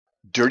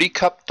Dirty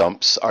cup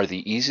dumps are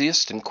the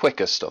easiest and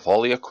quickest of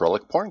all the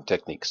acrylic pouring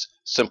techniques.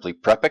 Simply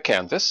prep a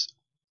canvas,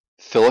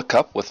 fill a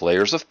cup with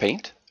layers of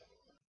paint,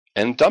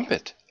 and dump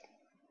it.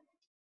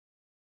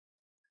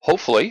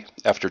 Hopefully,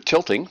 after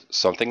tilting,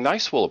 something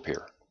nice will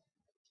appear.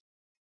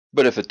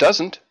 But if it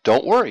doesn't,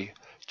 don't worry.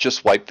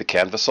 Just wipe the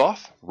canvas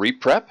off,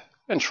 re-prep,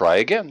 and try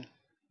again.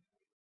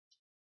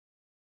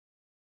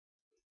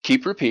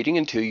 Keep repeating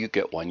until you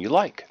get one you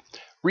like.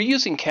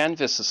 Reusing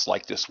canvases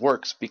like this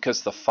works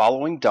because the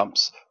following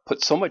dumps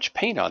put so much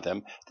paint on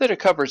them that it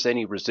covers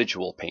any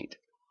residual paint.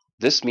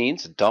 This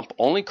means a dump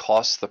only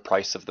costs the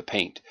price of the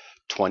paint,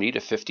 20 to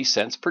 50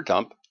 cents per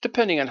dump,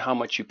 depending on how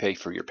much you pay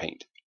for your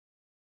paint.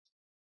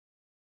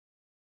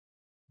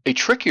 A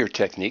trickier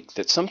technique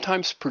that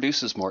sometimes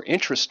produces more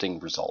interesting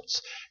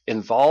results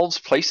involves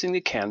placing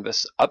the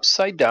canvas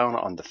upside down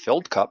on the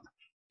filled cup,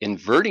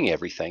 inverting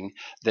everything,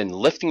 then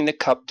lifting the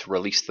cup to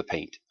release the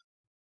paint.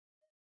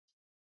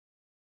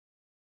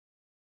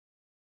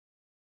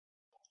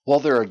 While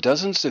there are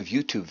dozens of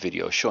YouTube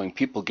videos showing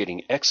people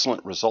getting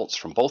excellent results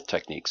from both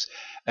techniques,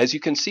 as you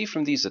can see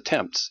from these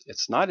attempts,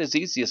 it's not as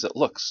easy as it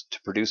looks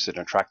to produce an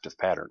attractive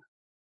pattern.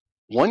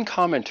 One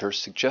commenter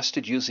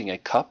suggested using a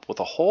cup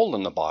with a hole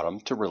in the bottom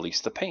to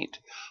release the paint.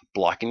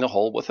 Blocking the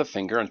hole with a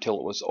finger until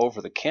it was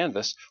over the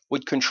canvas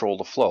would control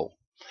the flow.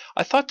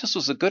 I thought this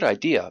was a good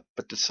idea,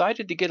 but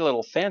decided to get a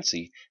little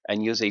fancy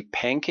and use a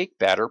pancake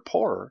batter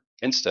pourer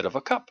instead of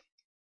a cup.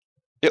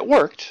 It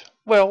worked,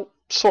 well,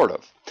 sort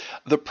of.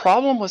 The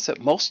problem was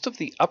that most of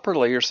the upper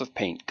layers of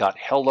paint got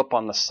held up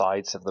on the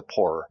sides of the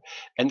pourer,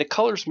 and the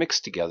colors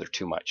mixed together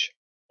too much.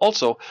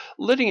 Also,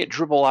 letting it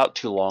dribble out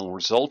too long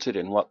resulted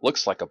in what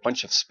looks like a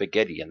bunch of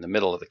spaghetti in the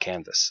middle of the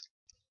canvas.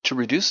 To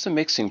reduce the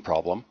mixing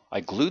problem,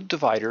 I glued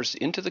dividers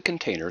into the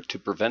container to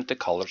prevent the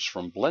colors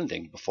from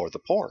blending before the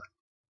pour.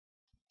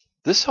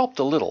 This helped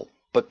a little,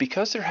 but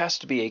because there has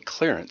to be a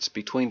clearance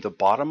between the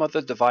bottom of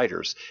the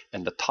dividers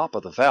and the top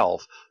of the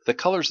valve, the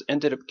colors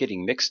ended up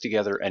getting mixed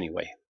together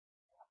anyway.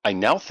 I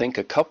now think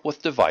a cup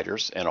with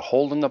dividers and a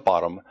hole in the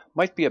bottom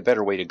might be a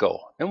better way to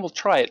go, and we'll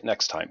try it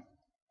next time.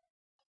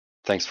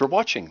 Thanks for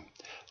watching.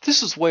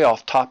 This is way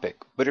off topic,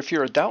 but if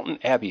you're a Downton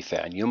Abbey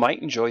fan, you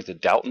might enjoy the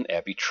Downton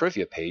Abbey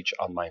trivia page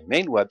on my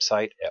main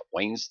website at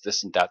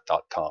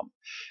waynesthisthantthat.com.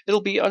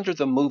 It'll be under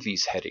the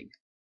Movies heading.